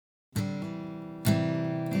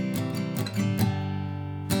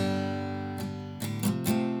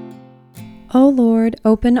O Lord,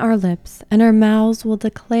 open our lips, and our mouths will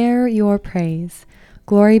declare your praise.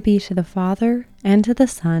 Glory be to the Father, and to the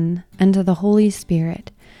Son, and to the Holy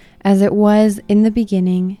Spirit, as it was in the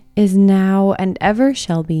beginning, is now, and ever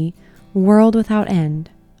shall be, world without end.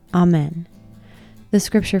 Amen. The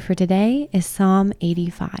scripture for today is Psalm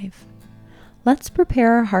 85. Let's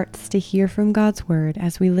prepare our hearts to hear from God's word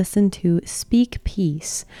as we listen to Speak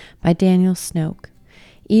Peace by Daniel Snoke.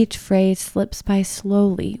 Each phrase slips by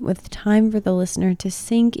slowly, with time for the listener to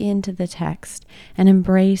sink into the text and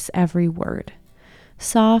embrace every word.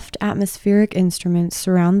 Soft, atmospheric instruments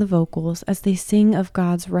surround the vocals as they sing of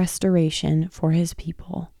God's restoration for his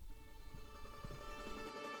people.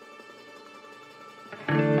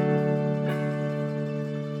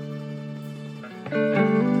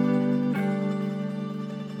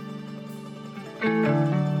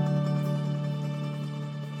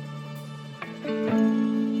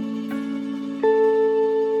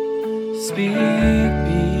 Speak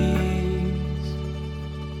peace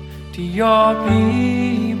to your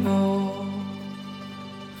people.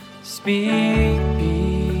 Speak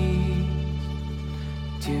peace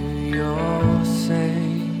to your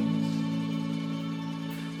saints.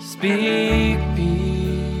 Speak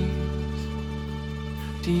peace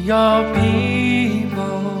to your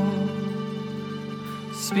people.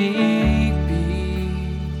 Speak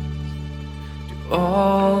peace to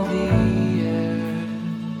all the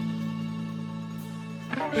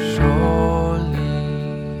surely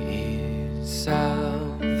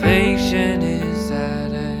salvation is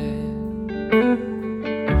at hand.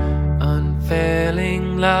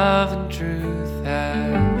 Unfailing love and truth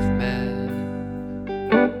have met.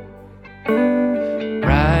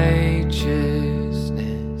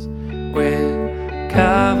 Righteousness will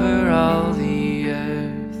cover all the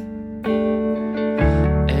earth,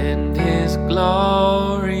 and his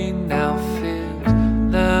glory now fills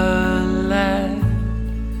the land.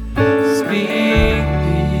 Speak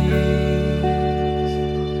peace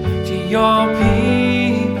to your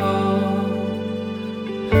people.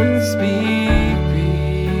 Speak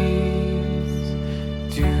peace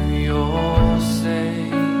to your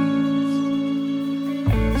saints.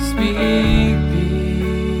 Speak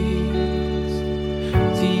peace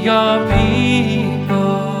to your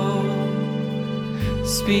people.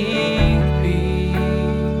 Speak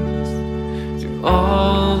peace to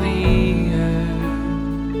all the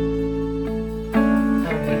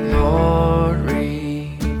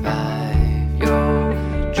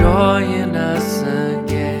in us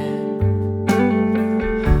again,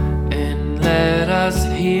 and let us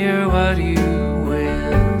hear what you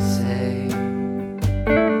will say.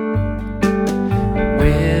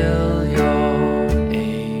 Will your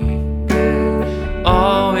anger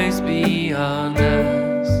always be on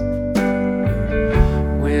us?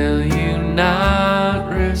 Will you not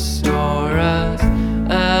restore us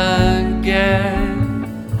again?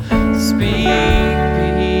 Speak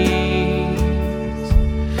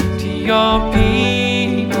your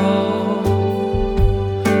people.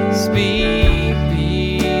 Speak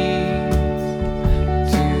peace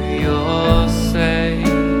to your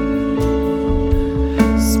saints.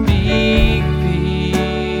 Speak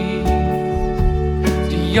peace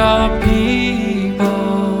to your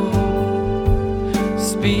people.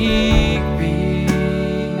 Speak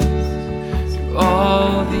peace to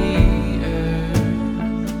all the earth.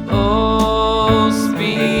 Oh,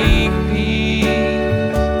 speak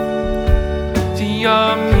peace to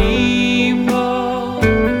your people.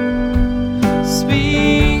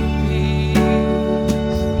 Speak peace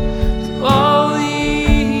to all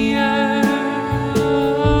the earth.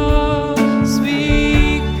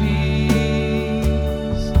 Speak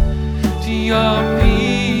peace to your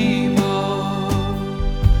people.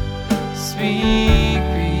 Speak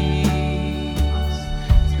peace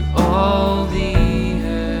to all the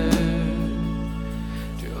earth,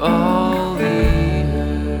 to all the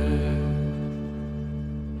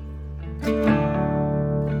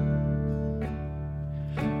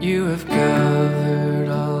You have covered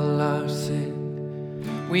all our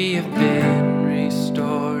sin. We have been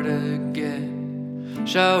restored again.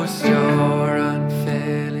 Show us your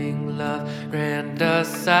unfailing love. Grant us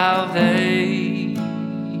salvation.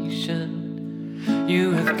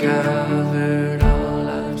 You have covered all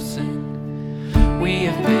our sin. We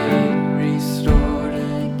have been restored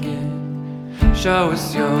again. Show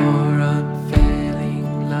us your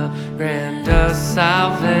unfailing love. Grant us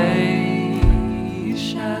salvation.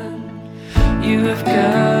 You have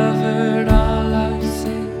covered all our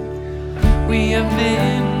sin. We have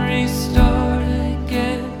been restored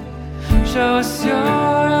again. Show us your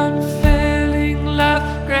unfailing love.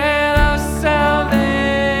 Grant us salvation.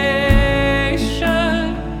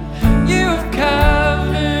 You have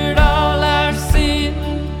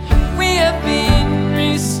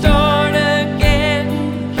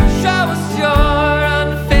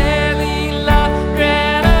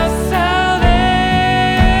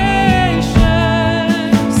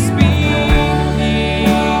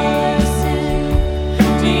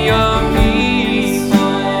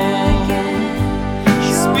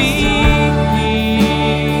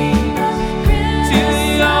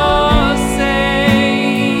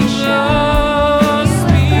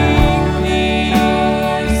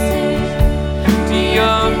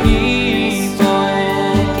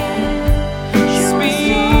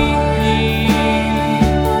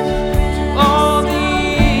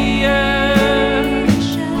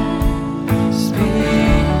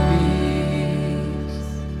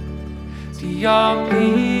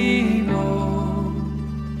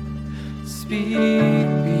speak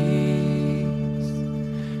peace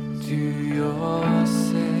to your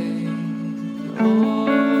saint.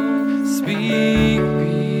 Oh, speak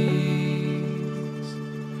peace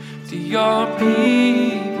to your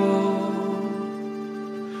people.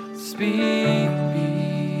 Speak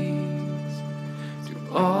peace to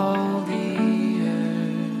all the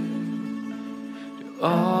earth, to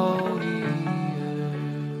all the earth.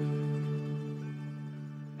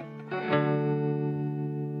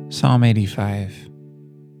 Psalm 85.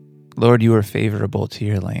 Lord, you are favorable to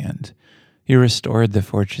your land. You restored the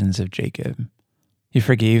fortunes of Jacob. You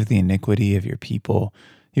forgave the iniquity of your people.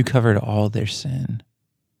 You covered all their sin.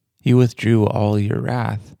 You withdrew all your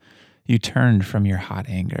wrath. You turned from your hot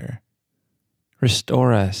anger.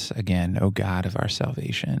 Restore us again, O God of our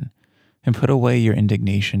salvation, and put away your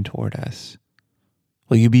indignation toward us.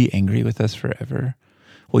 Will you be angry with us forever?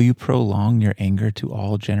 Will you prolong your anger to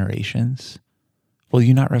all generations? Will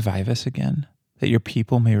you not revive us again, that your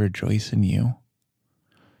people may rejoice in you?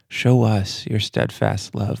 Show us your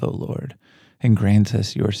steadfast love, O Lord, and grant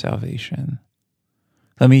us your salvation.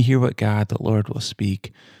 Let me hear what God the Lord will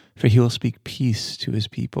speak, for he will speak peace to his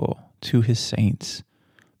people, to his saints,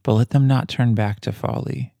 but let them not turn back to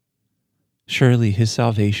folly. Surely his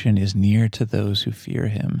salvation is near to those who fear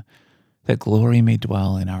him, that glory may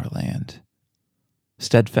dwell in our land.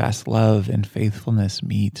 Steadfast love and faithfulness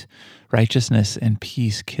meet. Righteousness and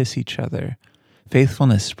peace kiss each other.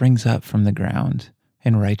 Faithfulness springs up from the ground,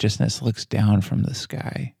 and righteousness looks down from the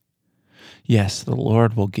sky. Yes, the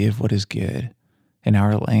Lord will give what is good, and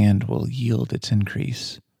our land will yield its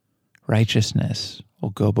increase. Righteousness will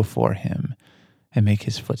go before him and make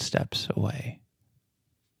his footsteps a way.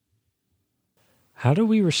 How do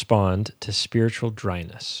we respond to spiritual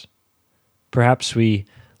dryness? Perhaps we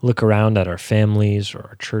look around at our families or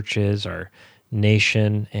our churches, our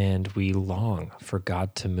nation, and we long for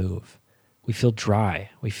God to move. We feel dry,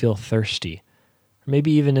 we feel thirsty, or maybe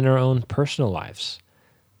even in our own personal lives,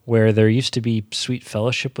 where there used to be sweet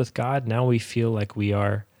fellowship with God, now we feel like we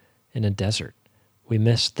are in a desert. We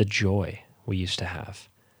miss the joy we used to have.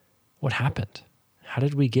 What happened? How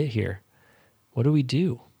did we get here? What do we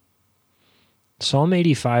do? Psalm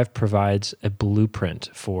 85 provides a blueprint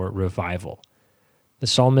for revival. The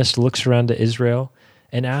psalmist looks around to Israel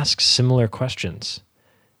and asks similar questions.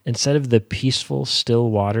 Instead of the peaceful, still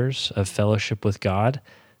waters of fellowship with God,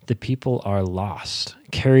 the people are lost,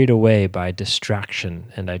 carried away by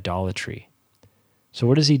distraction and idolatry. So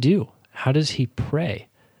what does he do? How does he pray?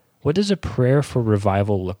 What does a prayer for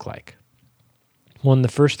revival look like? Well, in the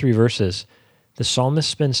first 3 verses, the psalmist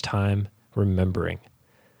spends time remembering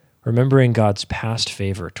God's past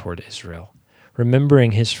favor toward Israel,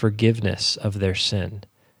 remembering his forgiveness of their sin.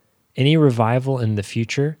 Any revival in the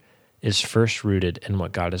future is first rooted in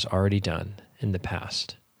what God has already done in the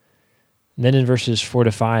past. And then in verses 4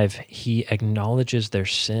 to 5, he acknowledges their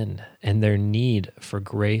sin and their need for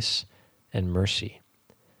grace and mercy.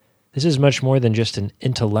 This is much more than just an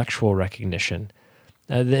intellectual recognition.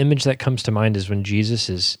 The image that comes to mind is when Jesus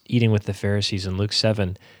is eating with the Pharisees in Luke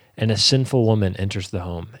 7, and a sinful woman enters the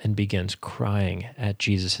home and begins crying at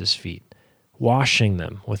Jesus' feet, washing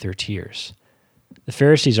them with her tears. The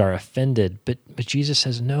Pharisees are offended, but Jesus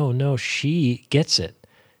says, no, she gets it.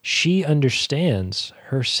 She understands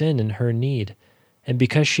her sin and her need, and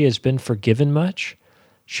because she has been forgiven much,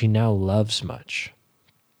 she now loves much.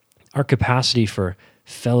 Our capacity for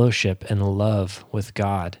fellowship and love with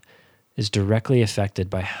God is directly affected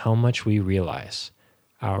by how much we realize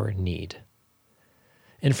our need.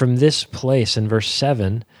 And from this place in verse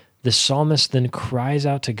 7, the psalmist then cries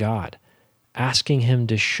out to God, asking him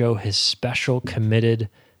to show his special, committed,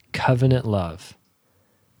 covenant love.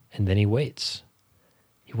 And then he waits.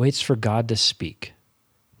 He waits for God to speak,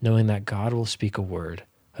 knowing that God will speak a word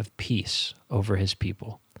of peace over his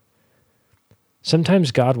people.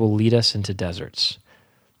 Sometimes God will lead us into deserts.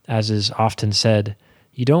 As is often said,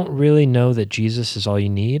 you don't really know that Jesus is all you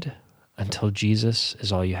need until Jesus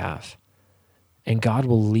is all you have. And God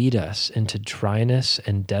will lead us into dryness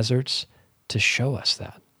and deserts to show us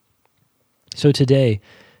that. So today,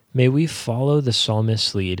 may we follow the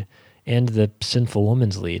psalmist's lead and the sinful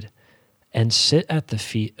woman's lead and sit at the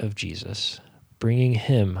feet of Jesus, bringing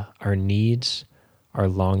him our needs, our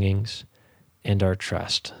longings, and our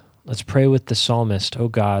trust. Let's pray with the psalmist, "O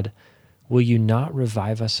God, will you not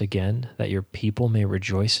revive us again, that your people may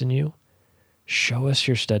rejoice in you? Show us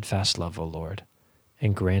your steadfast love, O Lord,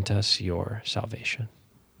 and grant us your salvation."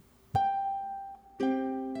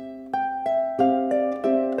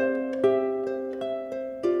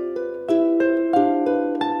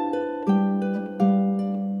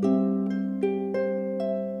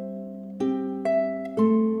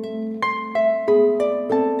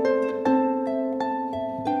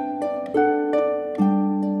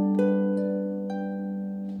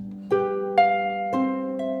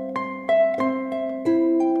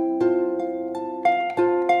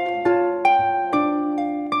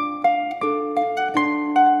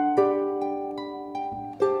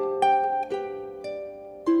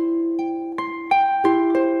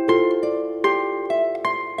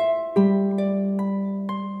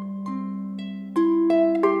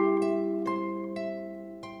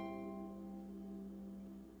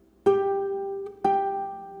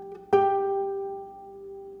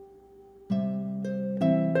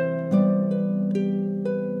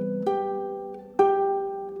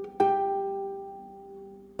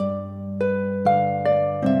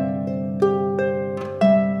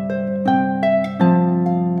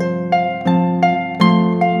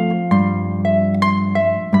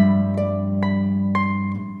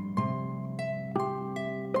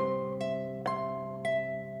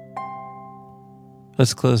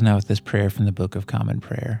 Let's close now with this prayer from the Book of Common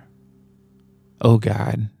Prayer. O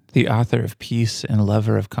God, the author of peace and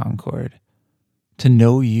lover of concord, to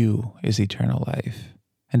know you is eternal life,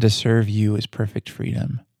 and to serve you is perfect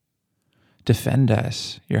freedom. Defend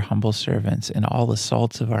us, your humble servants, in all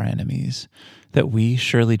assaults of our enemies, that we,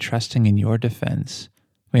 surely trusting in your defense,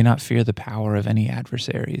 may not fear the power of any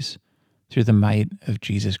adversaries, through the might of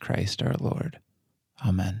Jesus Christ our Lord.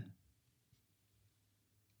 Amen.